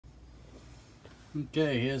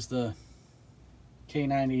Okay, here's the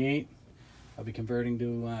K98. I'll be converting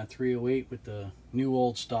to 308 with the new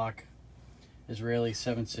old stock Israeli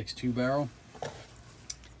 7.62 barrel.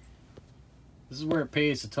 This is where it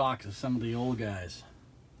pays to talk to some of the old guys.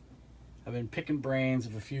 I've been picking brains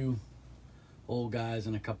of a few old guys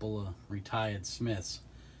and a couple of retired smiths.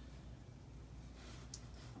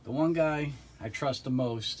 The one guy I trust the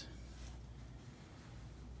most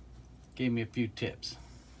gave me a few tips.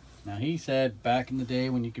 Now, he said back in the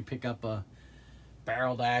day when you could pick up a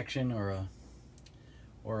barreled action or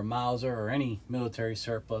a Mauser or any military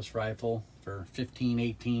surplus rifle for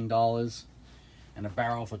 $15, $18 and a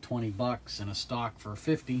barrel for $20 and a stock for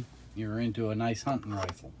 $50, you're into a nice hunting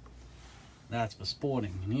rifle. That's for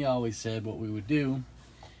sporting. And he always said what we would do,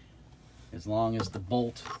 as long as the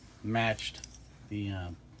bolt matched the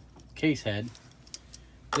case head,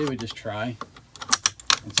 they would just try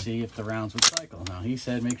and see if the rounds would cycle. Now, he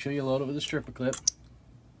said make sure you load it with a stripper clip,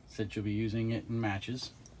 since you'll be using it in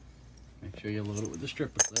matches. Make sure you load it with the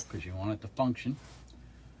stripper clip because you want it to function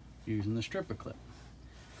using the stripper clip.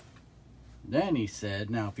 Then he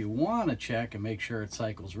said, now if you want to check and make sure it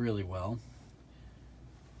cycles really well,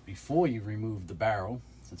 before you remove the barrel,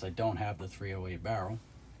 since I don't have the 308 barrel,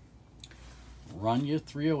 run your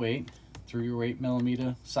 308 through your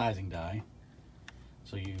 8mm sizing die,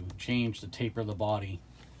 so you change the taper of the body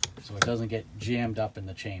so it doesn't get jammed up in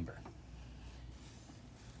the chamber.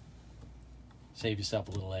 Save yourself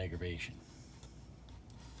a little aggravation.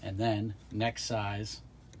 And then next size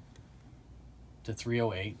to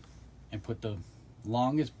 308 and put the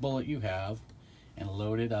longest bullet you have and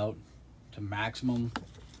load it out to maximum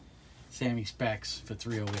SAMI specs for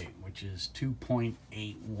 308, which is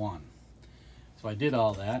 2.81. So I did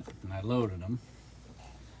all that and I loaded them,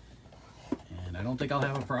 and I don't think I'll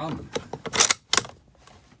have a problem.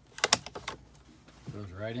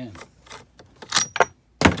 Goes right in.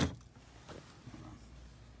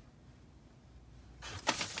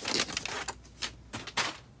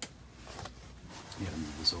 Gotta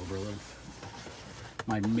move this over a little.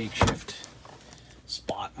 My makeshift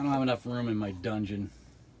spot. I don't have enough room in my dungeon.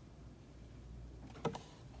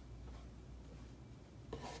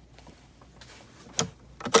 So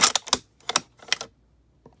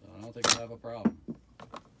I don't think I'll have a problem.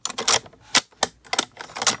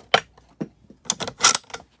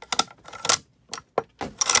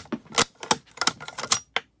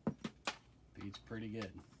 Feeds pretty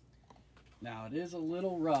good. Now, it is a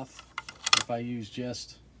little rough if I use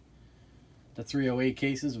just the 308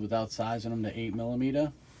 cases without sizing them to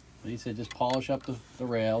 8mm. But he said just polish up the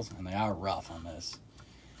rails, and they are rough on this.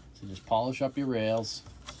 So just polish up your rails,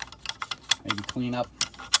 maybe clean up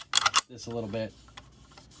this a little bit,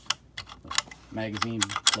 magazine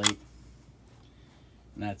plate,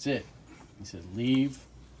 and that's it. He said leave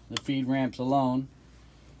the feed ramps alone,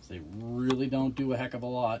 so they really don't do a heck of a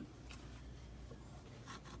lot.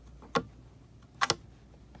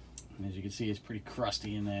 And as you can see, it's pretty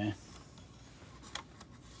crusty in there.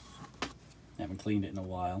 Haven't cleaned it in a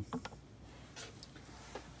while.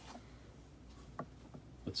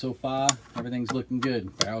 But so far, everything's looking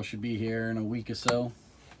good. Barrel should be here in a week or so.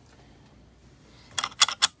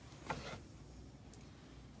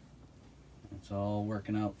 It's all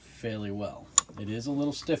working out fairly well. It is a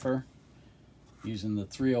little stiffer using the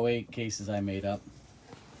 308 cases I made up.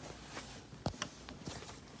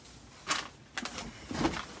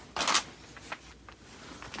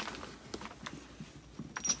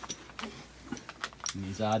 And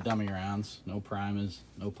these are dummy rounds, no primers,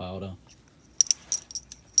 no powder.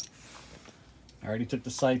 I already took the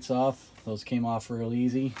sights off. Those came off real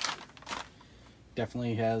easy.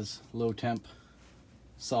 Definitely has low temp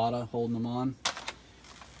solder holding them on.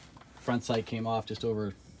 Front sight came off just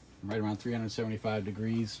over, right around 375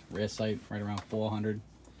 degrees. Rear sight right around 400.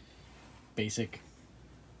 Basic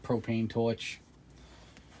propane torch.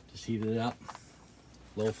 Just heated it up,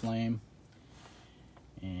 low flame.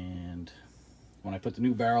 And when I put the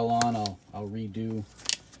new barrel on, I'll redo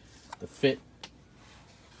the fit.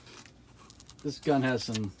 This gun has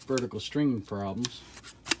some vertical stringing problems,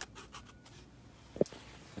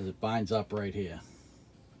 as it binds up right here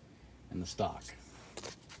in the stock.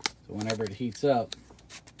 So whenever it heats up,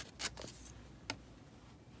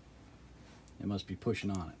 it must be pushing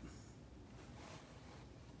on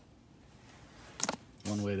it,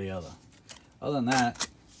 one way or the other. Other than that,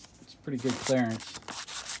 it's pretty good clearance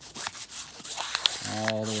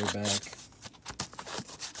all the way back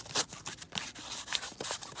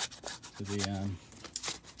to the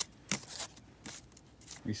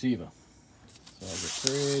receiver. So I get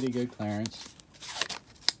pretty good clearance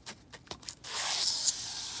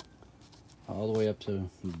all the way up to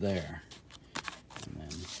there.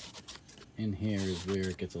 in here is where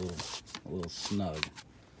it gets a little snug.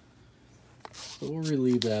 So we'll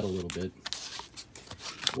relieve that a little bit.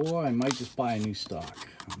 Or I might just buy a new stock.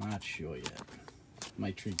 I'm not sure yet.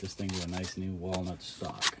 Might treat this thing to a nice new walnut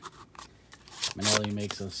stock. Manelli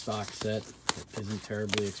makes a stock set that isn't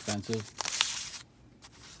terribly expensive.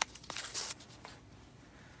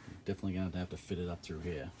 Definitely gonna have to fit it up through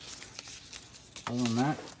here. Other than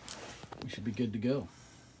that, we should be good to go.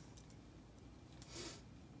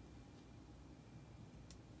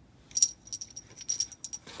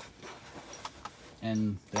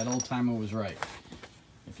 And that old timer was right.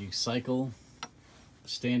 If you cycle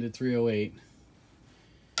standard 308,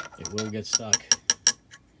 it will get stuck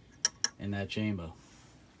in that chamber.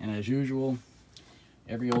 And as usual,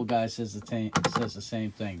 every old guy says the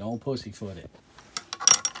same thing. Don't pussyfoot it.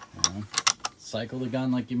 You know? Cycle the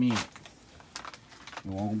gun like you mean it.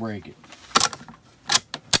 You won't break it.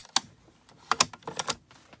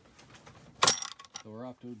 So we're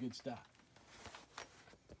off to a good start.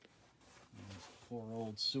 This poor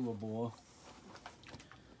old sewer bore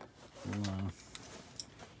will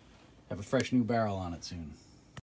have a fresh new barrel on it soon.